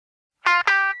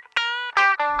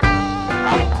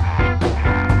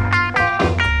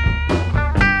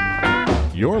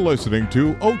You're listening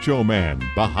to Ocho Man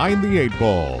Behind the Eight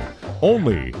Ball,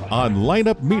 only on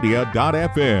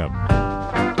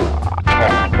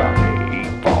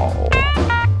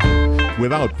lineupmedia.fm.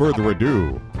 Without further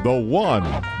ado, the one,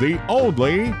 the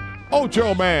only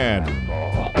Ocho Man.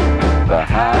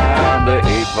 Behind the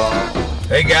Eight Ball.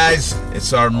 Hey guys,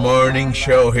 it's our morning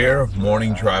show here,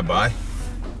 morning drive-by.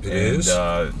 It is.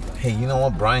 Hey, you know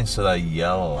what? Brian said I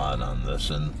yell a lot on this,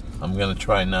 and I'm gonna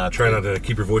try not to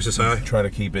keep your voices high. Try to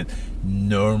keep it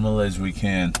normal as we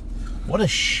can. What a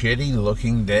shitty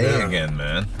looking day again,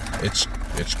 man. It's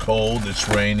cold. It's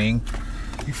raining.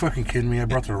 You fucking kidding me? I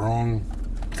brought the wrong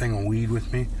thing of weed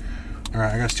with me. All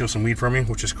right, I gotta steal some weed from you,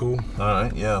 which is cool. All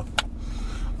right, yeah.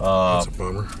 That's a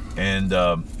bummer. And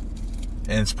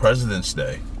it's President's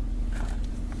Day.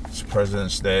 It's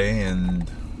President's Day, and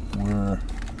we're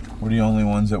the only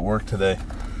ones at work today.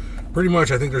 Pretty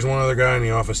much. I think there's one other guy in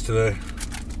the office today.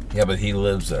 Yeah, but he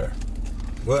lives there.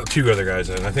 Well, two other guys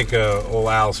in. I think old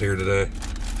Al's here today.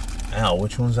 Al,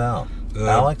 which one's Al?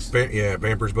 Alex?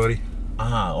 Bamper's buddy.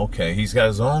 Ah, okay. He's got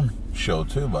his own show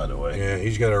too, by the way. Yeah,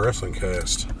 he's got a wrestling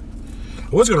cast.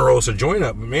 I was gonna roll us a joint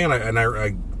up, but man, I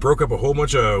broke up a whole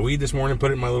bunch of weed this morning,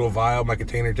 put it in my little vial, my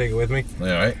container, take it with me. All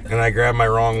right. And I grabbed my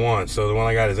wrong one, so the one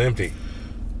I got is empty.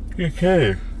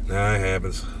 Okay. Nah, it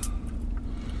happens.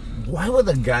 Why would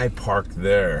a guy park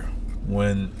there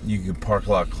when you could park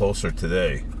a lot closer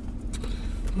today?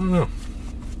 I don't know.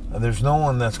 There's no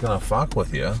one that's gonna fuck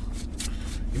with you.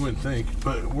 You wouldn't think,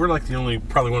 but we're like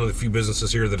probably one of the few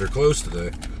businesses here that are closed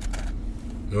today.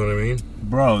 You know what I mean?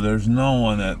 Bro, there's no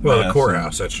one at the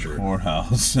courthouse. That's true.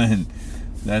 Courthouse, and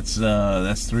that's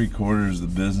 3/4 of the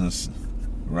business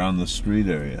around the street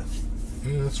area.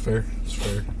 Yeah, that's fair. That's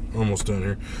fair. Almost done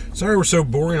here. Sorry we're so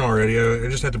boring already. I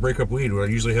just had to break up weed when I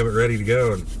usually have it ready to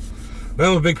go. And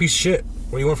well, I'm a big piece of shit.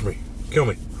 What do you want from me? Kill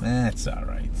me. It's all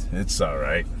right. It's all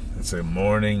right. It's a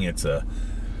morning. It's a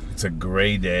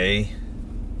gray day.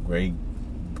 Gray,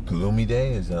 gloomy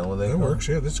day. Is that what they call it? That works.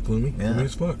 Yeah, that's gloomy. Yeah. Gloomy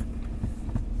as fuck.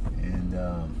 And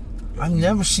I've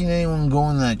never seen anyone go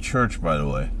in that church, by the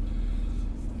way.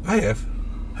 I have.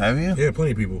 Have you? Yeah,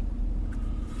 plenty of people.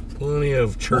 Plenty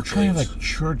of church. What kind of a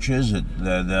church is it?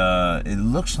 That it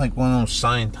looks like one of those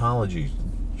Scientology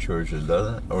churches,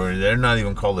 doesn't it? Or they're not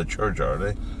even called a church, are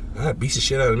they? That beats the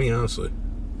shit out of me, honestly.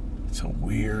 It's a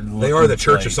weird looking They are the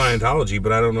Church place. of Scientology,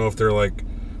 but I don't know if they're like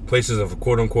places of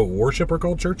quote-unquote worship are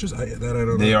called churches. I don't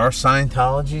know. They are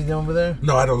Scientology over there?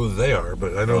 No, I don't know that they are,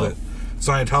 but I know that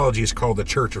Scientology is called the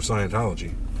Church of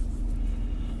Scientology.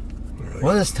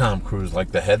 What is Tom Cruise,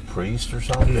 like the head priest or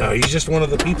something? No, he's just one of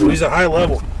the people. He's a high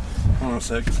level. Hold on a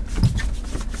sec.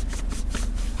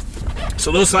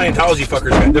 So those Scientology fuckers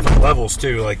got different levels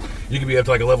too. Like you could be up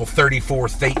to like a level 34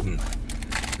 Thetan.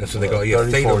 That's what they call it. Yeah,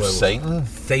 34 Theta levels. Satan?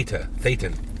 Thetan.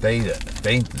 Thetan.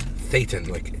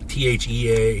 Like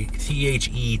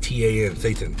Thetan.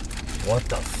 Thetan. What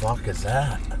the fuck is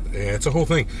that? Yeah, it's a whole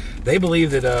thing. They believe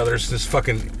that there's this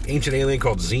fucking ancient alien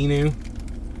called Xenu.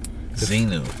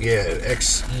 Xenu. Yeah,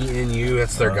 Xenu.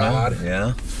 That's their god.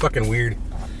 Yeah. It's fucking weird.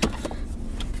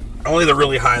 Only the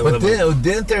really high level. But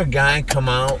didn't their guy come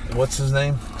out? What's his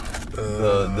name?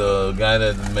 The guy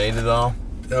that made it all?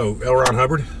 Oh, L. Ron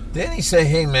Hubbard? Didn't he say,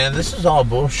 hey man, this is all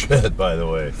bullshit, by the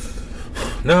way?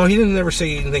 No, he didn't ever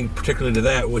say anything particularly to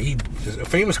that. A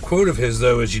famous quote of his,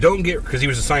 though, is you don't get, because he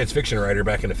was a science fiction writer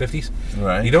back in the 50s.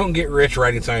 Right. You don't get rich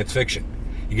writing science fiction.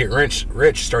 You get rich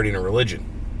starting a religion.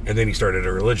 And then he started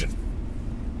a religion.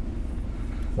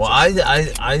 Well, I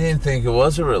didn't think it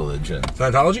was a religion.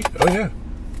 Scientology? Oh, yeah.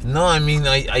 No, I mean,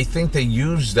 I think they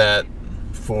use that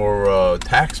for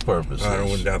tax purposes. I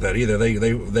wouldn't doubt that either. They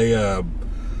the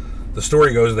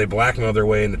story goes they blackmailed their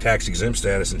way into tax exempt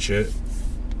status and shit.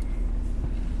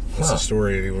 That's the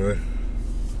story anyway.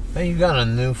 Hey, you got a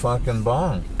new fucking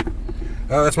bong.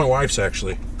 That's my wife's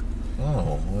actually.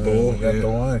 Oh, well, we got the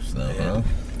wife's now, huh?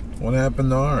 What happened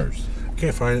to ours?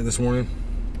 Can't find it this morning.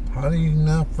 How do you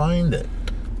not find it?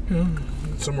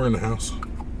 Somewhere in the house.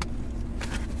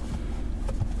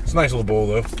 It's a nice little bowl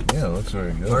though. Yeah, it looks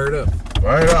very good. Fire it up.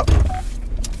 Fire it up.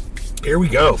 Here we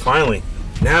go, finally.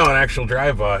 Now an actual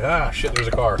drive-by. Ah, shit, there's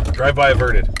a car. Drive-by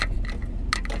averted.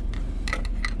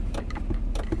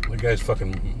 The guy's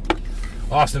fucking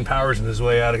Austin Powers in his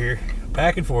way out of here.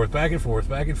 Back and forth, back and forth,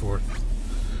 back and forth.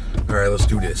 All right, let's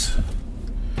do this.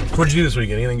 What'd you do this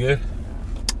weekend? Anything good?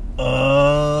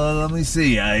 Let me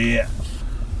see. I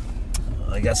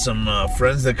got some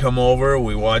friends that come over.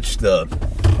 We watched the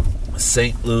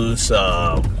St. Louis,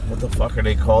 what the fuck are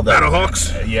they called?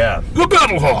 Battlehawks? Yeah. The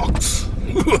Battlehawks!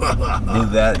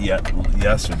 Did that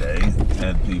yesterday.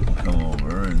 Had people come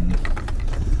over, and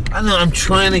I know I'm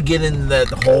trying to get into that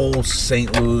whole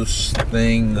St. Louis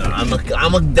thing.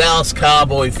 I'm a Dallas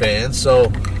Cowboy fan,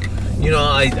 so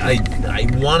I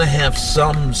want to have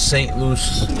some St.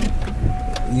 Louis,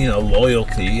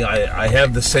 loyalty. I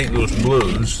have the St. Louis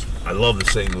Blues. I love the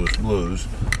St. Louis Blues.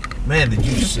 Man, did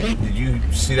you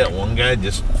see that one guy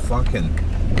just fucking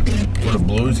for the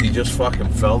Blues? He just fucking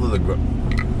fell to the ground.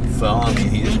 I mean,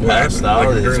 he just passed out.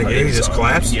 Like during the game, he just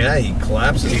collapsed? Yeah, he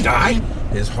collapsed. Did he die?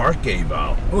 His heart gave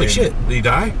out. Holy shit! Did he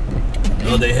die?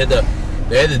 No, they had to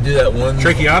do that one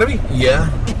tracheotomy. Yeah.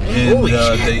 And, holy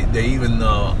shit! They even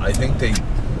I think they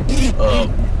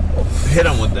hit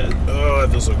him with that. Oh, that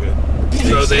feels so good.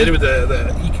 So they hit him with the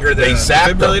they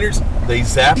zapped defibrillators. They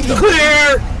zapped him.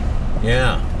 Clear.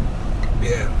 Yeah.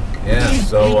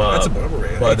 So that's a bummer,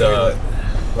 man.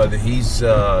 But he's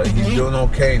doing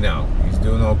okay now. He's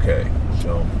doing okay.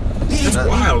 So that's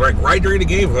wild. Like right during the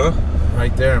game, huh?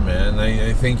 Right there, man.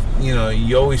 I think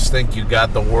you always think you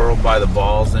got the world by the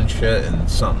balls and shit, and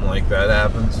something like that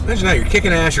happens. Imagine that you're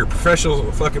kicking ass. You're a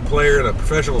professional fucking player in a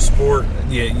professional sport.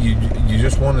 Yeah, you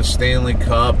just won a Stanley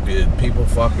Cup. People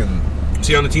fucking. Was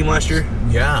he on the team last year?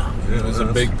 Yeah, he was a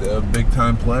big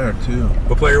time player too.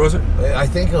 What player was it? I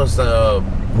think it was the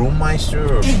Brewmeister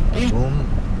or Broom.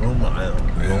 I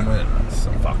don't know.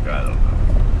 Fuck, I don't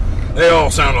know. They all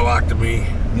sound alike to me.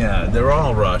 Yeah, they're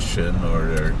all Russian or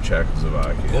they're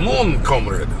Czechoslovakian. Come on,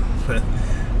 comrade.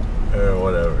 Or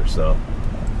whatever. So,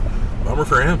 bummer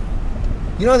for him.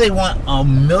 They want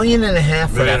 $1.5 million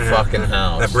for that fucking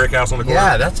house. That brick house on the corner.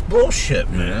 Yeah, that's bullshit,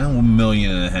 man. $1.5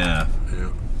 million. Yeah.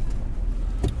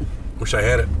 Wish I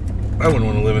had it. I wouldn't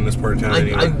want to live in this part of town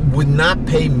anyway. I would not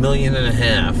pay $1.5 million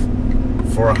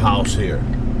for a house here.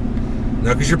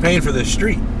 No, because you're paying for this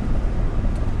street.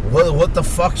 What the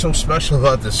fuck's so special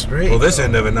about the street? Well, this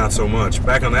end of it, not so much.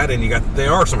 Back on that end,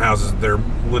 there are some houses that are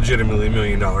legitimately $1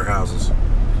 million houses.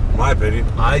 In my opinion.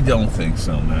 I don't think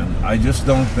so, man. I just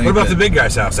don't think. What about the big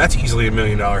guy's house? That's easily $1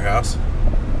 million house.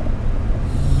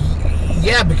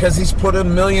 Yeah, because he's put $1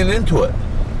 million into it.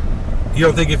 You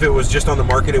don't think if it was just on the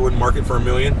market, it wouldn't market for $1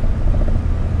 million?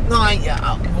 No,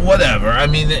 whatever. I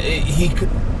mean, he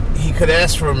could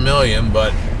ask for $1 million,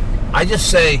 but I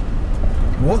just say,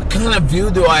 what kind of view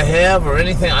do I have or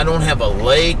anything? I don't have a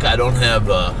lake. I don't have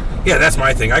a. Yeah, that's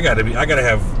my thing. I gotta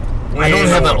have. I don't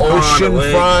have an ocean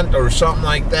front or something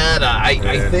like that. I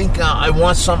think I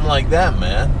want something like that,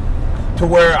 man, to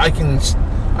where I can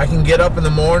get up in the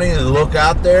morning and look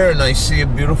out there and I see a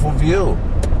beautiful view.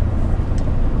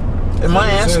 Am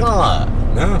I asking a lot?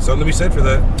 No, something to be said for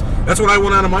that. That's what I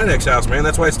want out of my next house, man.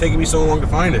 That's why it's taking me so long to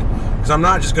find it. Because I'm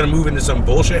not just going to move into some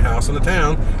bullshit house in the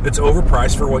town that's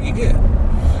overpriced for what you get.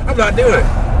 I'm not doing it.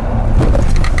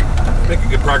 Making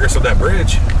good progress on that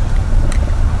bridge.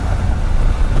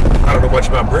 I don't know much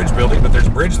about bridge building, but there's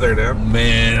a bridge there now.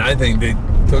 Man, I think they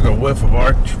took a whiff of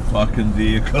our fucking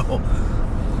vehicle.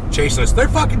 Chasing us. They're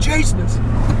fucking chasing us.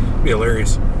 It'd be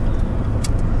hilarious.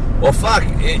 Well, fuck,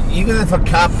 even if a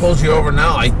cop pulls you over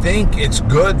now, I think it's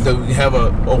good to have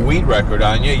a weed record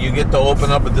on you. You get to open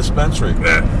up a dispensary.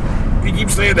 You keep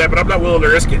saying that, but I'm not willing to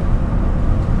risk it.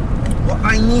 Well,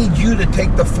 I need you to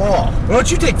take the fall. Why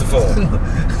don't you take the fall?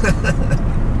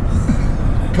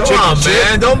 Come on,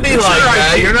 man. Don't be like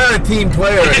that. You're not a team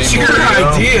player anymore. It's your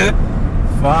idea.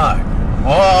 Fuck.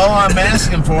 All I'm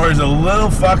asking for is a little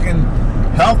fucking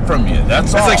help from you.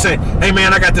 That's all. It's like saying, hey,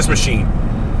 man, I got this machine.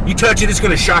 You touch it, it's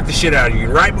going to shock the shit out of you.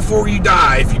 Right before you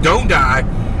die, if you don't die,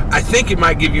 I think it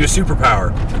might give you a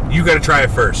superpower. You got to try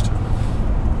it first.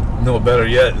 No, better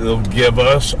yet, they'll give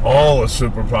us all a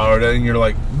superpower. Then you're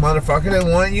like, motherfucker,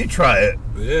 then why don't you try it?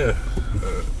 Yeah.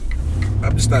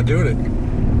 I'm just not doing it.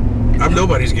 I'm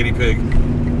nobody's guinea pig.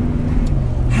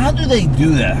 How do they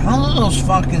do that? How do those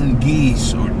fucking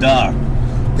geese or duck,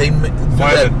 they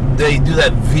do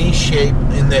that V shape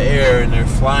in the air and they're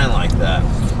flying like that?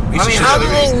 I mean, how do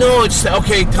they know it's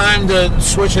okay? Time to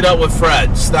switch it up with Fred.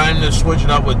 It's time to switch it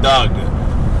up with Doug.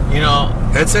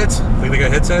 Headsets? Think they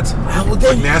got headsets?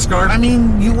 Like NASCAR? I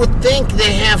mean, you would think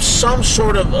they have some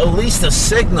sort of at least a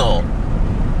signal.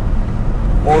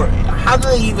 Or how do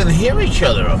they even hear each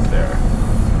other up there?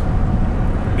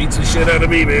 Beats the shit out of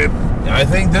me, man. I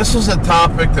think this is a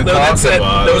topic to talk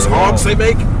about. Those honks they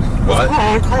make. What?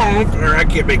 Honk, honk. Or I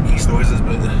can't make geese noises,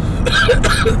 but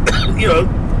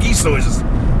geese noises.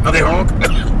 How they honk?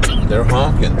 They're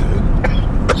honking,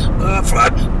 dude.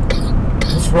 Flat.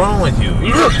 What's wrong with you?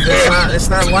 It's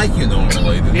not like you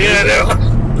normally. Yeah, no.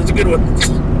 That's a good one.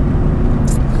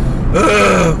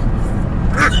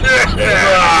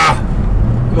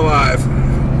 I'm alive,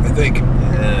 I think.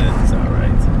 Yeah, it's all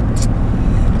right.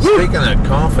 Speaking of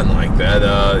coughing like that,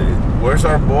 where's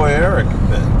our boy Eric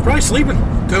then? Probably sleeping.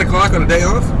 10 o'clock on a day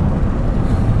off.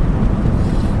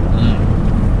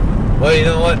 Well, you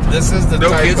know what? This is the No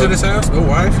type kids of, in this house? No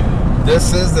wife?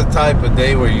 This is the type of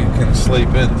day where you can sleep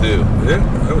in, too.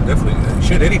 Yeah, I would definitely.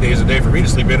 Shit, any day's a day for me to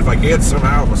sleep in if I can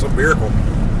somehow, with some miracle.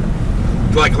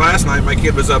 Like last night, my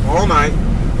kid was up all night.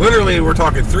 Literally, we're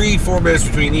talking 3-4 minutes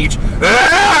between each.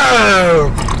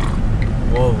 Oh!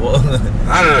 Well,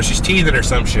 I don't know. She's teething or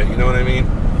some shit. You know what I mean?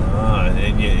 Oh,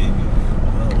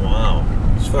 wow.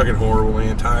 It's fucking horrible,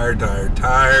 man. Tired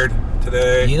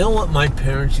today. You know what my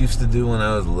parents used to do when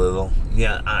I was little?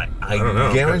 Yeah, I don't know.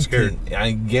 I'm kinda guarantee. scared.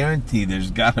 I guarantee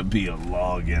there's got to be a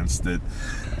law against it.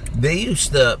 They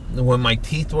used to, when my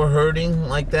teeth were hurting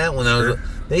like that,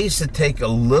 they used to take a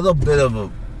little bit of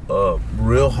a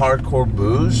real hardcore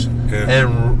booze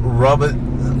and rub it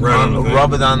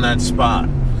on that spot.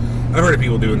 I've heard of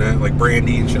people doing that, like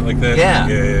brandy and shit like that.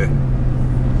 Yeah.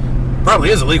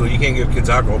 Probably is illegal. You can't give kids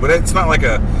alcohol, but it's not like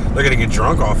they're gonna get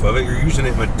drunk off of it. You're using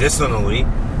it medicinally.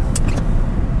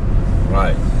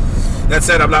 Right. That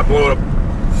said, I'm not blowing a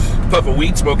puff of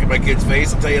weed smoke in my kid's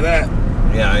face. I'll tell you that.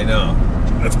 Yeah, I know.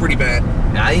 That's pretty bad.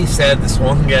 I used to have this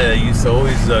one guy that used to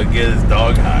always get his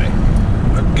dog high.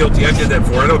 I'm guilty. I did that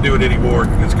before. I don't do it anymore.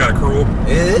 It's kind of cruel.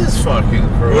 It is fucking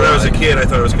cruel. When I was a kid, I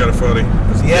thought it was kind of funny.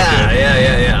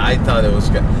 Yeah. I thought it was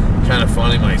kind of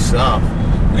funny myself.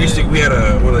 We had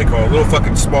a, what do they call it? A little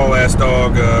fucking small ass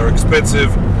dog,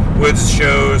 expensive, woods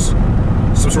shows,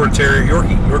 some sort of terrier,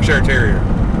 Yorkshire Terrier.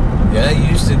 Yeah,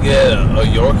 you used to get a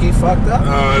Yorkie fucked up?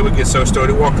 Oh, it would get so stoned.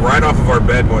 It walked right off of our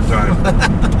bed one time.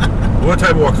 One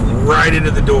time it walked right into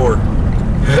the door.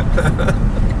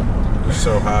 It was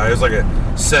so high. It was like a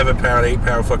 7-pound,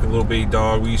 8-pound fucking little bitty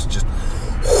dog. We used to just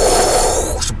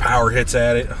some power hits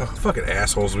at it. Oh, fucking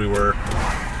assholes we were.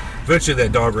 Eventually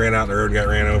that dog ran out in the road and got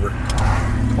ran over.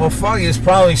 Well, fuck, he was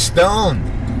probably stoned.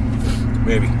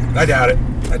 Maybe. I doubt it.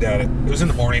 It was in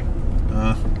the morning.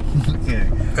 Yeah.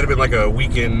 Had have been like a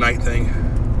weekend night thing.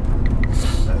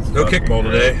 That's No fucking kickball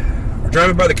great. today. We're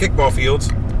driving by the kickball fields.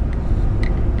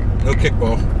 No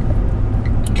kickball.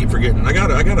 Keep forgetting. I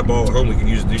got a ball at home we can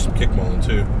use to do some kickballing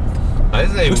too. I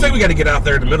say Looks like we got to get out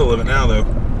there in the middle of it now though.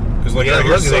 Because like out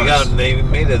here sucks. they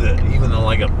made it even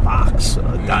like a box,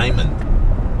 a diamond.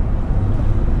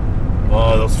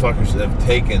 Oh, those fuckers have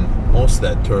taken most of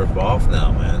that turf off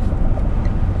now, man.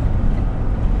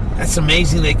 That's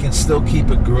amazing they can still keep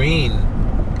it green.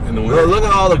 In the winter. Look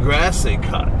at all the grass they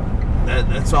cut.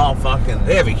 That's all fucking...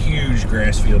 They have a huge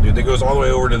grass field, dude. That goes all the way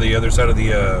over to the other side of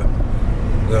the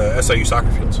SIU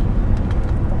soccer fields.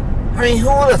 I mean, who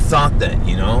would have thought that,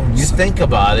 you know? You think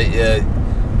about it,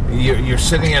 you're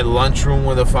sitting at lunchroom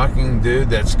with a fucking dude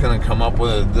that's going to come up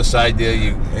with this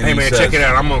idea. Hey, man, check it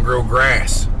out. I'm going to grow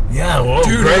grass. Yeah, well,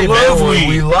 dude, great, I love man. weed.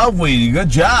 We love weed. Good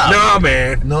job. No,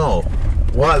 man. No.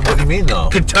 What do you mean, no?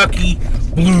 Kentucky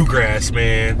bluegrass,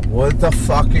 man. What the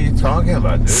fuck are you talking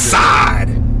about, dude? Sod.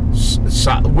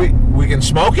 We can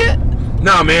smoke it?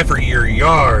 No, man, for your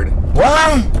yard.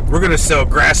 What? We're going to sell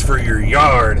grass for your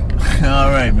yard. All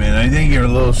right, man. I think you're a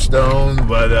little stoned,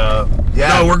 but,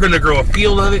 yeah. No, we're going to grow a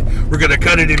field of it. We're going to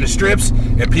cut it into strips,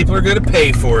 and people are going to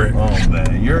pay for it. Oh,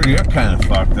 man. You're kind of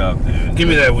fucked up, dude. Give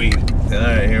me that weed. All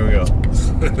right, here we go.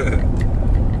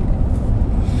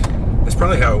 That's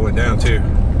probably how it went down, too.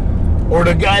 Or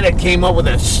the guy that came up with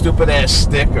that stupid-ass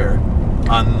sticker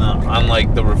on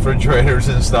like, the refrigerators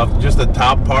and stuff. Just the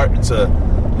top part. It's a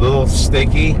little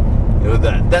sticky. With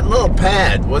that little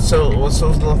pad. What's those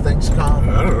little things called?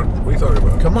 I don't know. What are you talking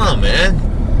about? Come on, man.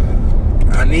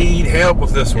 I need help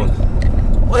with this one.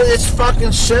 Well, it's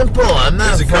fucking simple. I'm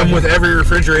not. Does it come with every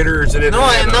refrigerator, or is it in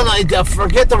No,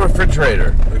 forget the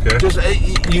refrigerator. Okay. Just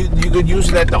you could use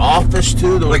it at the office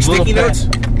too. Those Like little sticky notes?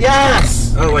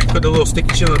 Yes. Oh, like put the little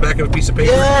sticky shit on the back of a piece of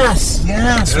paper? Yes.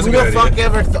 That's Who a good the fuck idea.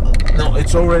 ever thought? No,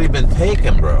 it's already been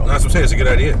taken, bro. That's what I'm saying. It's a good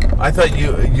idea. I thought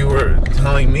you were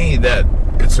telling me that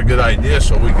it's a good idea,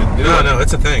 so we could do it. No,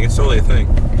 it's a thing. It's totally a thing.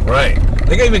 Right.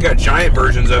 They even got giant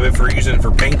versions of it for using it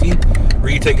for painting, where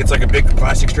you take it's like a big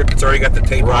plastic strip that's already got the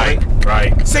tape on it.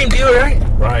 Right. Same deal, right?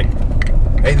 Right.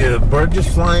 Hey, did a bird just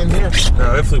fly in here?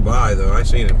 No, it flew by though. I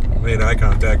seen it. Made eye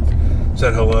contact,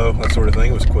 said hello, that sort of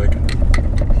thing. It was quick.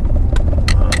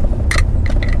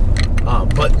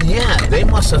 But yeah, they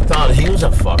must have thought he was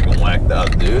a fucking whacked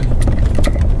out dude.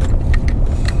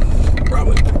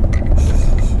 Probably.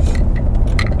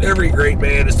 Every great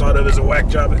man is thought of as a whack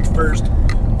job at first.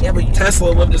 Yeah, but Tesla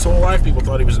lived his whole life. People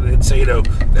thought he was an insano.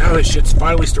 Now his shit's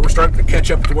finally we're starting to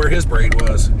catch up to where his brain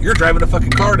was. You're driving a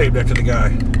fucking car named after the guy.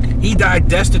 He died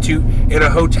destitute in a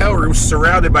hotel room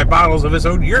surrounded by bottles of his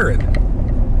own urine.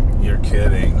 you're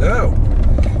kidding. No.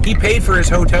 He paid for his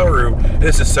hotel room.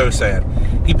 This is so sad.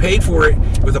 He paid for it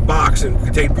with a box that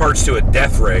contained parts to a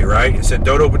death ray, right? It said,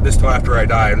 don't open this till after I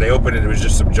die. And they opened it. It was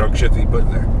just some junk shit that he put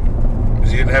in there.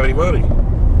 Because he didn't have any money.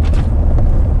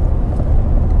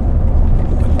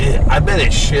 I bet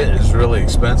his shit is really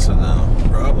expensive now.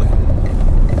 Probably.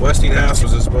 Westinghouse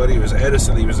was his buddy. It was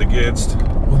Edison he was against.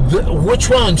 Which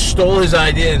one stole his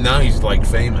idea and now he's like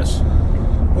famous?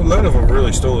 Well, none of them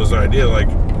really stole his idea. Like,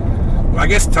 I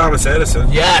guess Thomas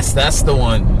Edison. Yes, that's the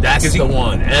one. That's the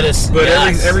one. Edison. But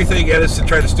yes. everything Edison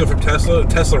tried to steal from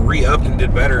Tesla re-upped and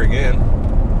did better again.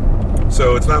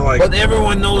 So it's not like... But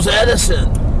everyone knows Edison.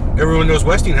 Everyone knows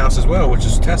Westinghouse as well, which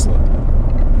is Tesla.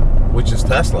 Which is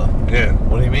Tesla? Yeah.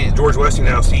 What do you mean? George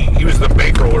Westinghouse, he was the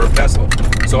bankroller of Tesla.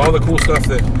 So all the cool stuff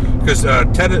that... Because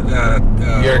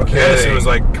Edison was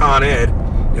like Con Ed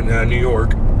in New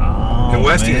York. Oh, and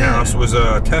Westinghouse was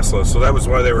Tesla. So that was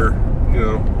why they were,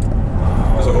 it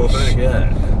was the whole thing.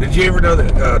 Shit. Did you ever know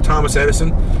that Thomas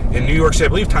Edison in New York City, I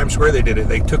believe Times Square they did it,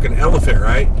 they took an elephant,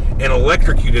 right? And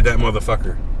electrocuted that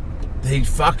motherfucker. They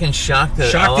fucking shocked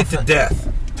the elephant? It to death.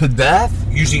 To death?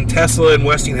 Using Tesla and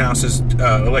Westinghouse's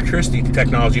electricity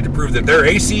technology to prove that their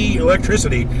AC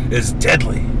electricity is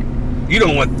deadly. You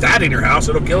don't want that in your house,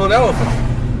 it'll kill an elephant.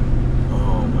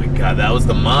 Oh my god, that was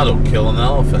the motto, kill an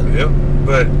elephant. Yep,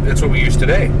 but that's what we use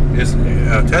today, is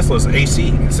Tesla's AC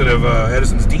instead of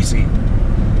Edison's DC.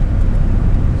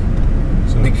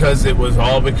 So, because it was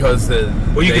all because they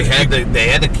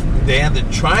had to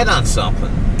try it on something.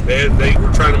 They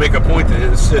were trying to make a point that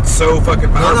it's so fucking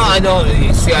powerful. No, I don't.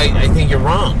 You see, I think you're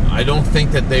wrong. I don't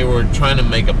think that they were trying to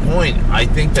make a point. I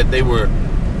think that they were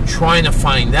trying to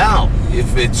find out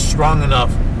if it's strong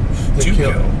enough to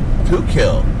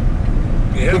kill.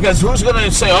 Yeah. Because who's going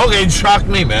to say, okay, shock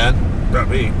me, man? Not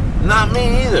me. Not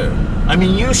me either. I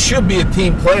mean, you should be a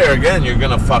team player. Again, you're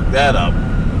going to fuck that up,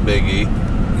 Big E.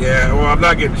 Yeah, well, I'm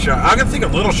not getting shocked. I can think a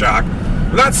little shock.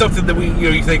 Not something that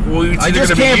you think, well, it's I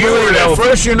just can't believe it.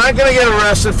 First, you're not going to get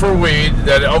arrested for weed.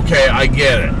 Okay, I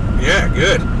get it. Yeah,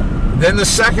 good. Then the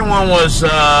second one was...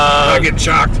 not getting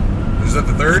shocked. Is that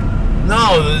the third?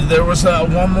 No, there was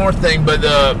one more thing, but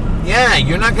yeah,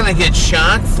 you're not going to get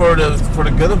shocked for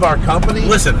the good of our company.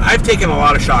 Listen, I've taken a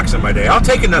lot of shocks in my day. I'll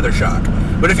take another shock.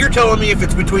 But if you're telling me if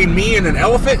it's between me and an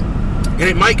elephant, and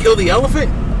it might kill the elephant,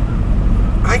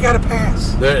 I gotta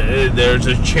pass. There's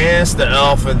a chance the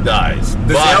elephant dies. Does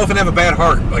the elephant have a bad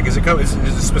heart? Like, is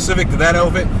it specific to that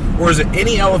elephant, or is it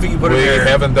any elephant you put in there? We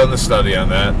haven't done the study on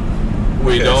that.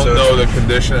 We don't know the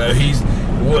condition.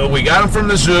 We got him from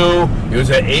the zoo. He was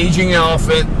an aging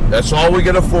elephant. That's all we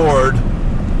could afford.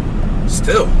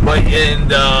 Still, but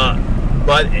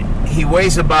he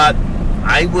weighs about,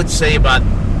 I would say, about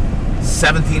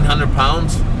 1,700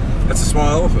 pounds. That's a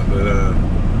small elephant, but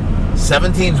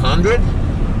 1,700.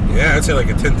 Yeah, I'd say like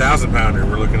a 10,000 pounder.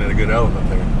 We're looking at a good elephant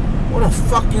there. What the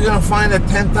fuck you gonna find a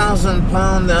 10,000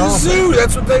 pound elephant? The zoo.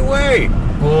 That's what they weigh.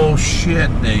 Bullshit,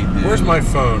 they do. Where's my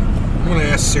phone? I'm gonna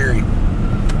ask Siri. You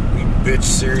bitch,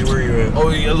 Siri, where you at?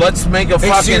 Oh, let's make a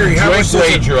fucking Siri, drink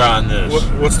wager on this.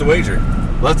 What's the wager?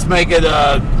 Let's make it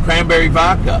cranberry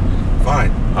vodka.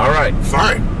 Fine. All right.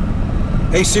 Fine.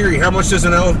 Hey Siri, how much does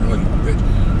an elephant? Oh, you bitch.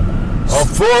 A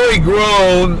fully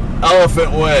grown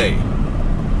elephant weigh?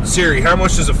 Siri, how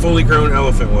much does a fully grown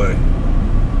elephant weigh?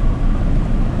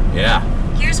 Yeah.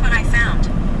 Here's what I found.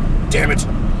 Damn it.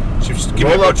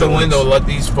 Roll up the window, let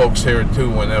these folks hear it too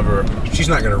whenever. She's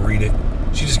not going to read it.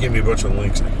 She just gave me a bunch of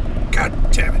links. God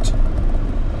damn it.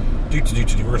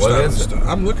 What is it?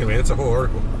 I'm looking, man. It's a whole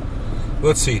article.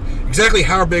 Let's see. Exactly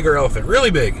how big are elephants?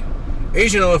 Really big.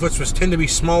 Asian elephants, which tend to be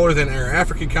smaller than our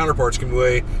African counterparts, can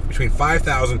weigh between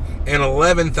 5,000 and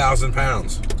 11,000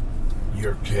 pounds.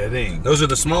 You're kidding. Those are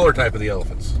the smaller type of the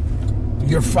elephants.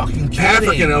 You're fucking kidding.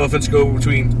 African elephants go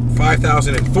between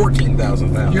 5,000 and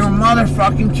 14,000 pounds. You're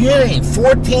motherfucking kidding.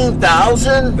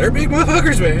 14,000? They're big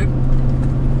motherfuckers, man.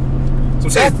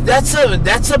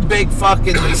 That's a big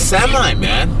fucking semi,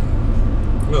 man.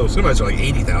 Well, semis are like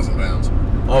 80,000 pounds.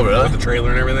 Oh, really? With the trailer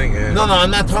and everything? Yeah. No,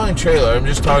 I'm not talking trailer. I'm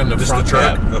just talking the front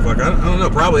truck. cab. Oh, fuck, I don't know.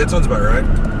 Probably. That sounds about right.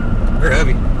 They're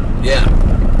heavy. Yeah.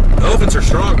 Elephants are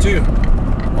strong, too.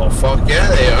 Oh, fuck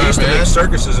yeah, they are, They used to make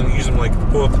circuses and use them, like, to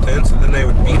pull up the tents, and then they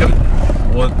would beat them.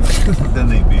 What? Then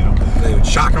they beat them. They would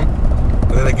shock them,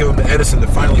 and then they give them to Edison to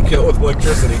finally kill with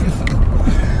electricity.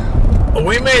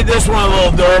 We made this one a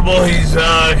little durable. He's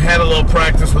had a little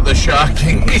practice with the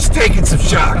shocking. He's taking some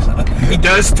shocks. He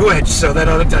does twitch, so that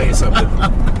ought to tell you something.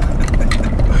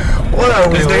 What are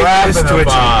we laughing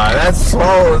about? That's so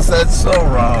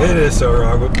wrong. It is so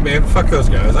wrong. But man, fuck those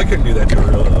guys. I couldn't do that to a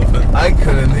real elephant. I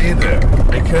couldn't either.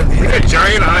 They had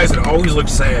giant eyes and always looked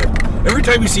sad. Every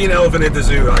time you see an elephant at the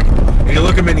zoo, like, and you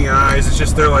look them in the eyes, it's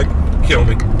just they're like, kill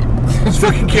me. Just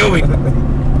fucking kill me.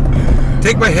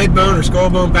 Take my head bone or skull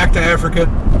bone back to Africa.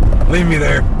 Leave me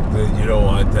there. Dude, you don't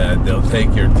want that. They'll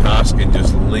take your tusk and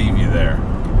just leave you there.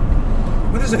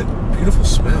 What is it? Beautiful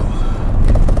smell.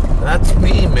 That's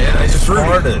me, man. I just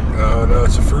farted. Oh, no,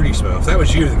 it's a fruity smell. If that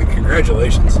was you, then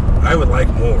congratulations. I would like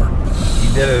more.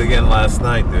 You did it again last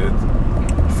night, dude.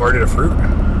 Farted a fruit?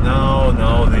 No,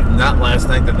 not last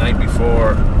night, the night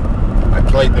before. I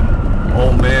played the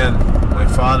old man, my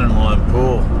father-in-law, in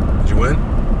pool. Did you win?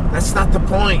 That's not the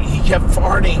point. He kept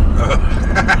farting.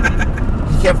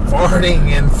 He kept farting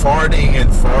and farting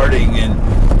and farting,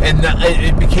 and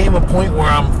it became a point where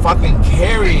I'm fucking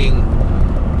carrying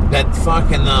that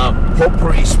fucking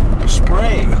potpourri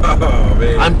spray. Oh,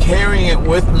 man. I'm carrying it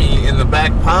with me in the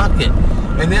back pocket.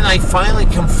 And then I finally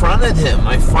confronted him.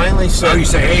 I finally said... Oh, you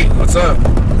say, hey, what's up?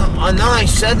 No, I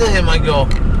said to him, I go,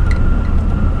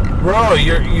 bro,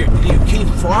 you keep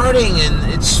farting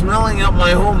and it's smelling up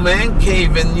my whole man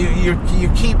cave, and you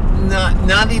keep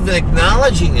not even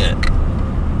acknowledging it.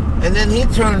 And then he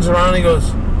turns around and he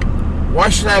goes, why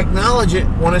should I acknowledge it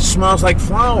when it smells like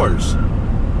flowers?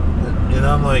 And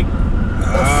I'm like,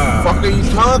 what the fuck are you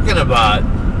talking about?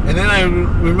 And then I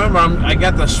remember I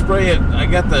got the spray, I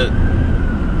got the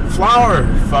flower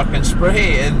fucking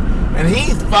spray, and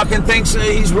he fucking thinks that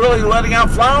he's really letting out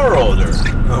flower odor.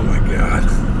 Oh my god.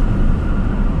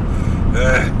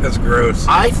 That's gross.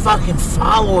 I fucking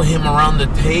follow him around the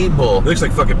table. Looks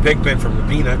like fucking Pigpen from the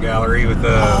Peanut Gallery with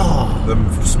the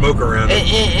smoke around it.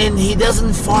 And he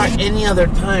doesn't fart any other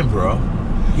time, bro.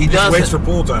 He just doesn't. waits for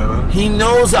pool time, huh? He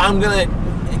knows I'm gonna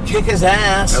kick his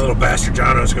ass. That little bastard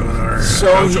Jono's going on.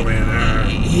 So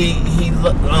he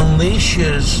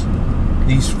unleashes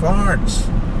these farts.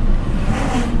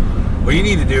 What you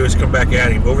need to do is come back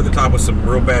at him over the top with some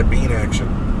real bad bean action.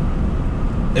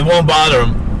 It won't bother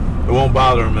him. It won't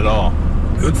bother him at all.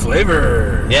 Good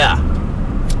flavor. Yeah.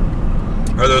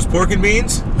 Are those pork and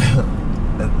beans?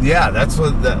 Yeah, that's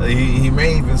what he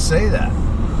may even say that.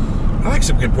 I like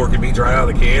some good pork and beans right out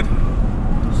of the can.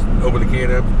 Just open the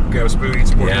can up, grab a spoon, eat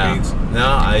some pork and beans. No,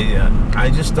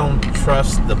 I just don't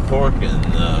trust the pork in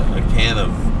a can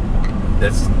of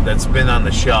that's been on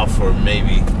the shelf for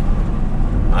maybe,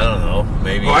 I don't know,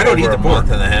 maybe I don't eat the pork.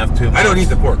 month and a half, 2 months. I don't eat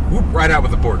the pork. Whoop, right out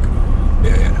with the pork.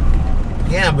 Yeah.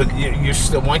 Yeah, but you're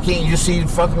still. Why can't you just eat a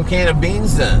fucking can of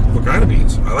beans then? What kind of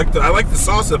beans? I like the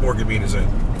sauce that pork and bean is in.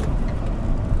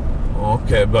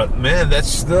 Okay, but man, that's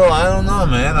still, I don't know,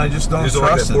 man. I just don't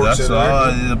trust it. That's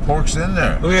all. The pork's in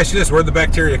there. Let me ask you this: where'd the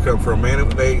bacteria come from, man?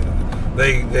 They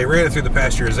ran it through the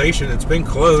pasteurization. It's been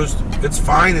closed. It's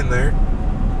fine in there.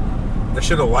 That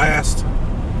should have last.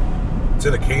 It's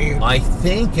in a can. I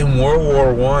think in World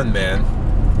War I, man,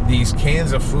 these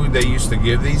cans of food they used to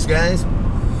give these guys,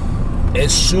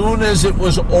 as soon as it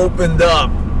was opened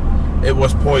up, it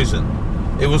was poison.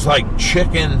 It was like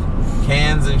chicken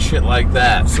cans and shit like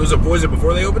that. So was it poison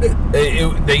before they opened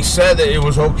it? They said that it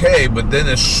was okay, but then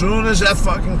as soon as that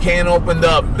fucking can opened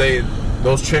up,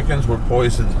 those chickens were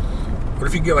poisoned. What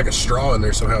if you get like a straw in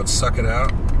there somehow and suck it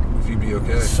out? If you'd be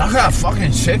okay. Suck a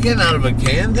fucking chicken out of a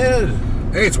can, dude?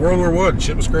 Hey, it's World War I.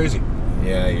 Shit was crazy.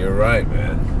 Yeah, you're right,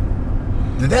 man.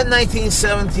 Did that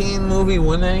 1917 movie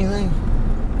win anything?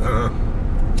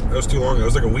 That was too long ago. It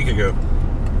was like a week ago. You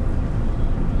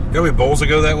know how many bowls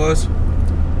ago that was?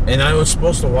 And I was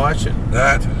supposed to watch it.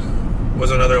 That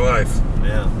was another life.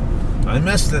 Yeah. I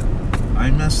missed it.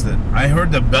 I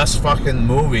heard the best fucking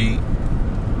movie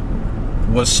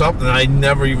was something I'd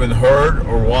never even heard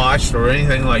or watched or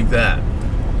anything like that.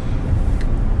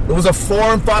 It was a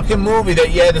foreign fucking movie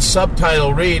that you had a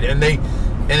subtitle read, and it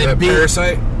beat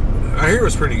Parasite. I hear it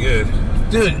was pretty good.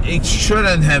 Dude, it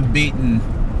shouldn't have beaten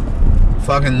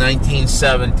fucking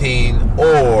 1917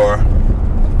 or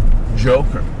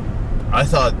Joker. I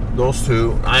thought those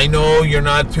two. I know you're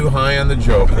not too high on the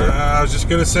Joker. I was just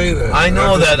gonna say that. I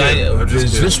know that.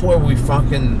 Is this where we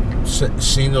fucking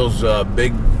seen those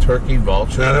big turkey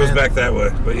vultures? No, that was back that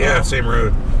way. But yeah, same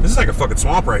road. This is like a fucking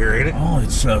swamp right here, ain't it? Oh,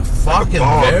 it's a fucking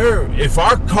bear. If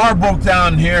our car broke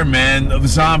down here, man, the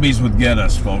zombies would get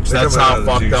us, folks. That's how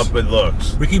fucked up it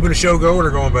looks. We keeping the show going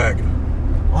or going back?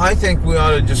 Well, I think we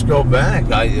ought to just go back.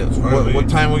 What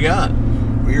time we got?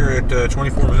 We're at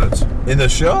 24 minutes. In the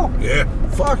show? Yeah.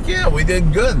 Fuck yeah, we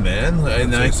did good, man.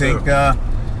 And I think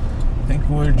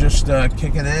we're just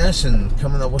kicking ass and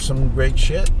coming up with some great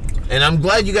shit. And I'm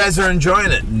glad you guys are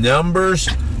enjoying it. Numbers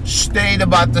stayed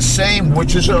about the same,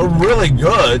 which is really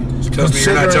good. It tells me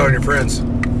you're not telling your friends.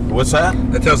 What's that?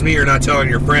 That tells me you're not telling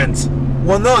your friends.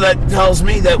 Well, no, that tells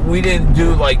me that we didn't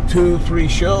do like 2-3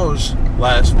 shows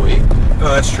last week. Oh,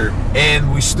 that's true.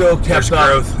 And we still kept There's up.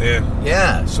 growth, yeah.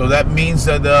 Yeah, so that means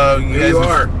that you guys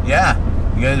are. Yeah,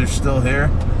 you guys are still here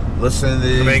listening to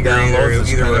these I'm angry downloads.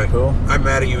 It's either kinda way. cool. I'm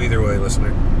mad at you either way,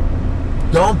 listener.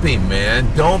 Don't be,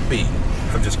 man. Don't be.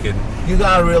 I'm just kidding. You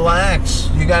gotta relax.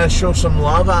 You gotta show some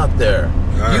love out there.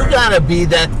 All You right. gotta be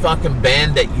that fucking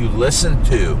band that you listen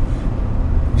to.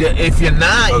 If you're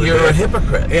not, Oh, you're a band.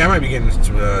 hypocrite. Hey, I might be getting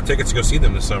some tickets to go see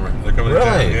them this summer. They're coming to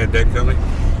town. Really? Yeah, Dead Company.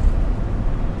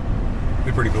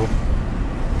 Be pretty cool.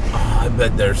 Oh, I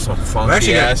bet there's some funky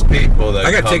actually got- ass people that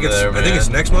I got come tickets. there, I think it's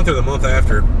man. next month or the month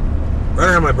after. Right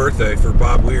around my birthday for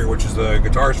Bob Weir, which is the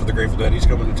guitarist for the Grateful Dead. He's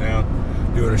coming to town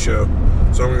doing a show.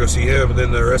 So I'm going to go see him and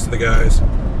then the rest of the guys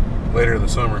later in the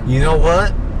summer. You know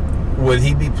what? Would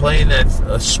he be playing at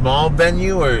a small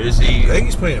venue, or is I he think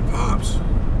he's playing at Pops.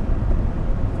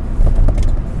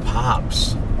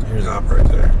 Pops? Here's Top right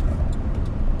there.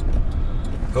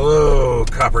 Hello,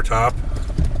 Copper Top.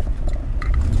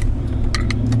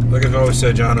 Like I've always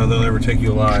said, Jono, they'll never take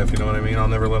you alive. You know what I mean? I'll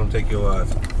never let them take you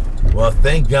alive. Well,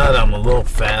 thank God I'm a little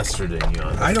faster than you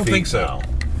on the I don't feet think so.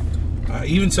 now.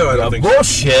 Even so, I don't think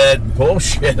Bullshit.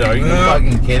 Bullshit. Are you so.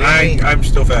 fucking kidding me? I'm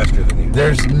still faster than you.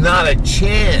 There's not a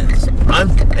chance.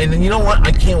 And you know what?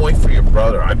 I can't wait for your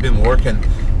brother. I've been working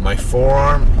my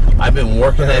forearm. I've been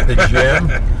working at the gym.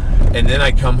 And then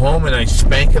I come home and I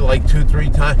spank it like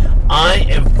 2-3 times. I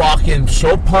am fucking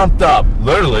so pumped up.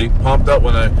 Literally pumped up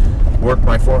when I work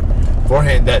my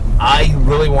forehand that I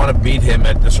really want to beat him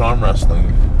at this arm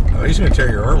wrestling. Oh, he's going to tear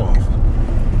your arm off.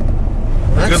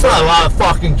 That's Good not a lot of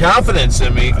fucking confidence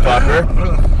in me,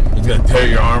 fucker. He's gonna tear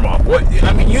your arm off. What?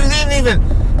 I mean, you didn't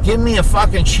even give me a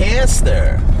fucking chance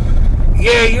there.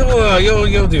 Yeah,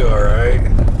 you'll do all right.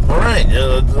 All right,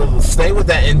 stay with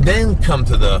that, and then come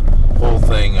to the whole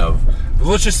thing of. But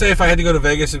let's just say if I had to go to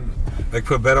Vegas and like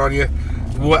put a bet on you,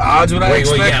 what odds would I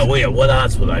expect? Wait. What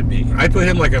odds would I be? I'd put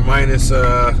him like a minus.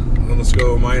 Let's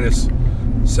go minus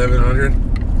 700.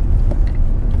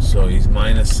 So he's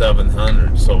minus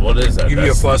 700. So what is that? Give you a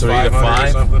That's plus 3 to 500 or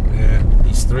 5. something. Yeah,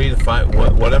 He's 3 to 5.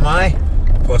 What am I?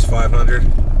 plus 500.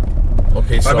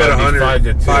 Okay, so I bet I'd 100. be 5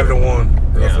 to 2. 5 to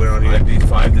 1, roughly on you. I'd be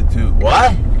 5 to 2.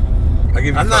 What? I give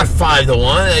you. I'm not 5 to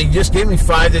 1. You just gave me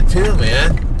 5 to 2,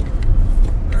 man.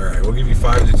 All right, we'll give you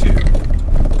 5 to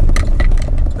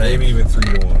 2. Maybe even 3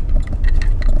 to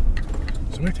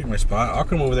 1. Somebody take my spot. I'll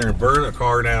come over there and burn a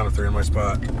car down if they're in my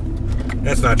spot.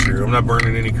 That's not true. I'm not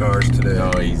burning any cars today.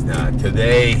 No, he's not.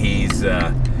 Today he's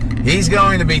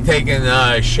going to be taking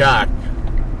a shock.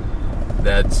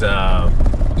 That's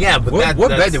yeah, but What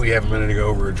that's, bet did we have a minute ago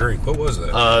over a drink? What was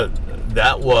that?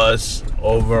 That was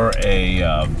over a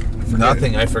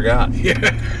nothing. I forgot. Yeah.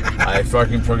 I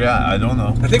fucking forgot. I don't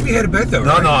know. I think we had a bet though.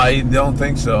 No, right? no, I don't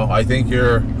think so. I think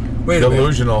you're Wait a minute.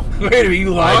 delusional. Wait a minute,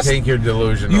 you I lost? think you're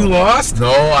delusional. You lost?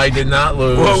 No, I did not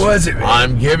lose. What was it, man?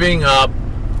 I'm giving up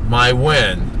my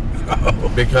win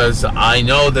because I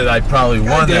know that I probably God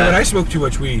won damn that. it, I smoked too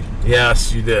much weed.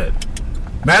 Yes, you did.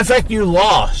 Matter of fact, you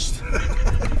lost.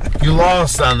 You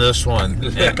lost on this one.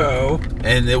 No.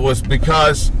 And it was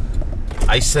because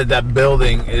I said that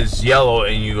building is yellow,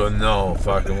 and you go, no,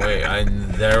 fucking wait.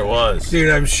 There it was.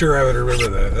 Dude, I'm sure I would remember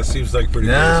that. That seems like pretty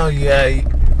Now, yeah.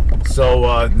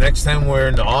 So next time we're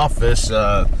in the office,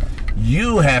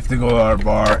 you have to go to our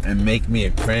bar and make me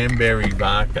a cranberry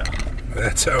vodka.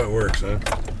 That's how it works, huh?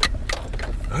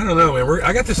 I don't know, man.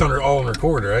 I got this all on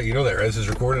record, right? You know that, right? This is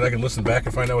recorded. I can listen back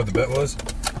and find out what the bet was.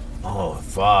 Oh,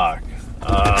 fuck.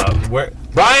 Where?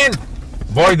 Brian,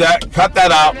 avoid that. Cut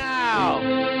that out. Now,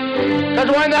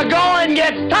 because when the going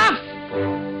gets tough,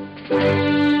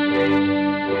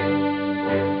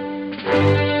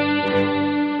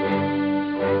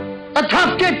 the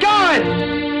tough get going.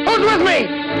 Who's with me?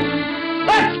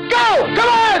 Let's go! Come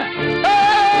on!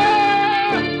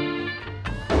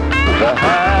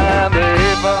 Behind the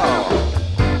eight ball,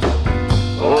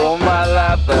 all my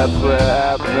life that's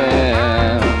where I've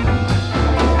been.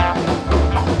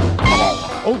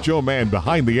 Ocho Man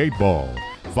Behind the Eight Ball.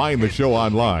 Find the show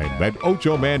online at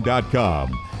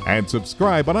ochoman.com and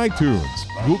subscribe on iTunes,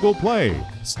 Google Play,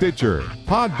 Stitcher,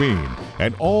 Podbean,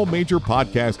 and all major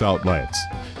podcast outlets.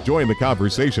 Join the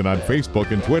conversation on Facebook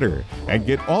and Twitter and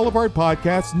get all of our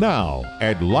podcasts now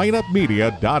at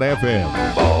lineupmedia.fm.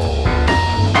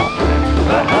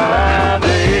 Behind the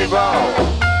eight ball,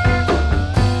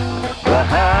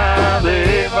 behind the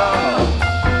eight ball,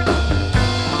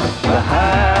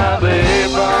 behind the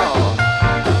eight ball,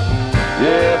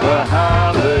 yeah,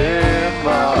 behind the eight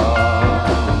ball.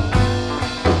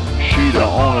 She the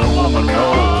only woman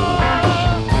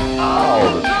knows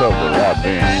all the trouble I've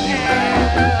been.